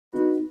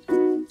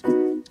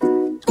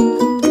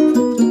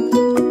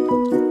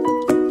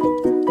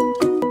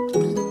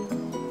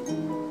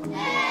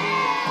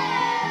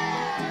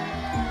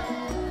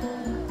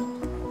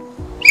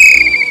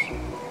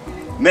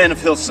Men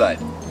of Hillside,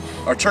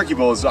 our Turkey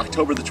Bowl is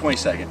October the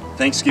 22nd,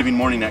 Thanksgiving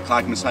morning at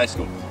Clackamas High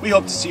School. We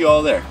hope to see you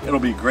all there. It'll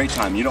be a great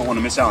time. You don't want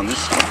to miss out on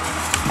this.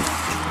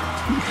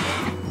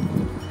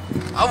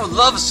 I would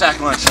love a sack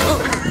lunch.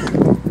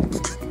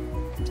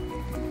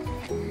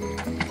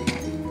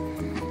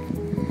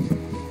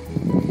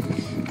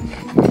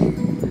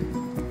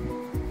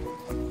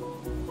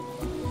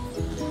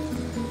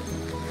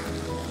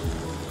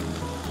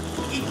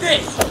 Eat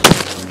this!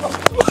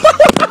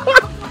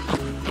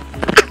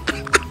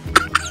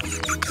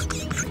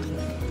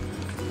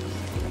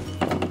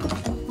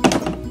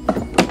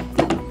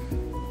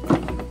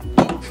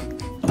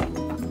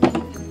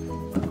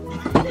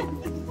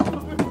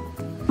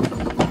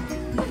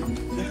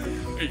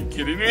 Are you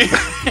kidding me?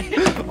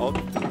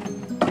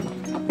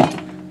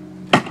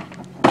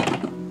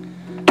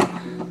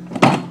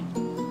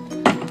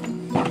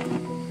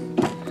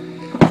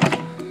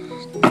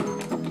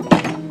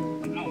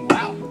 Oh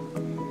wow.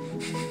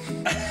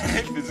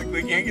 I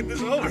physically can't get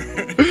this over.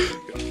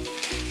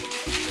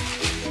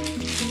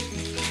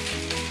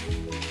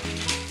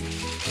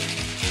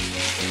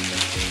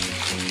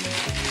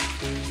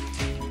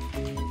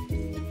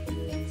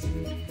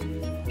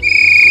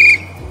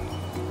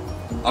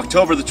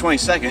 October the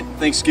 22nd,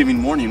 Thanksgiving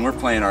morning, we're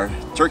playing our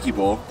Turkey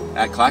Bowl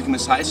at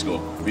Clackamas High School.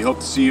 We hope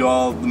to see you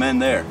all, the men,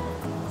 there.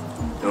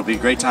 It'll be a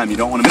great time. You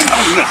don't want to miss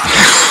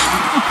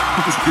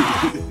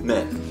it.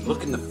 Men,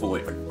 look in the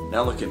foyer.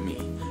 Now look at me.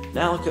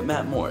 Now look at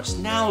Matt Morris.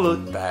 Now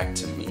look back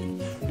to me.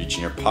 Reach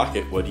in your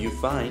pocket, what do you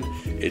find?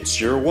 It's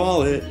your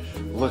wallet.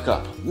 Look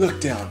up, look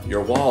down.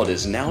 Your wallet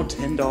is now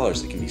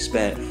 $10 that can be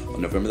spent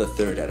on November the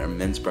 3rd at our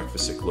men's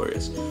breakfast at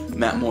Glorious.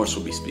 Matt Morris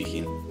will be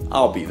speaking.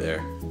 I'll be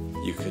there.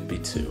 You could be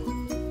too.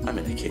 I'm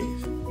in a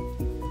cave.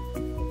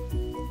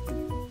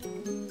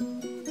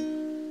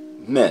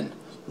 Men,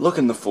 look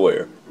in the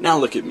foyer. Now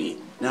look at me.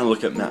 Now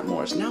look at Matt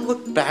Morris. Now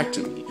look back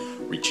to me.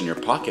 Reach in your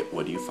pocket.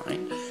 What do you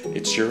find?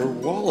 It's your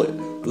wallet.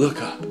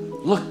 Look up.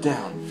 Look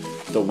down.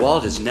 The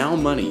wallet is now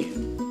money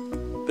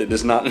that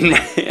is not in my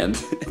hand.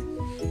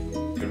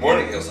 Good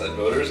morning, Hillside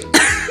voters.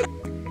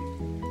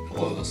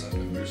 Hello, Hillside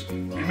members.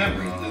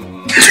 Remember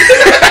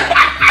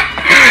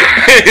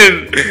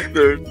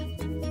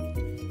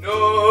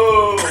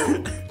No!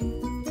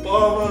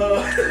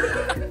 Mama!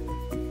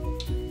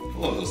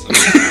 Hello, Hillside.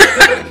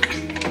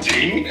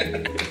 Gene?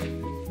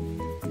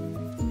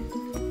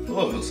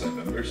 Hello, Hillside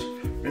members.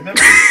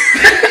 Remember.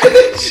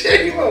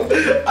 Shame.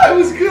 I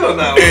was good on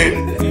that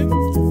one.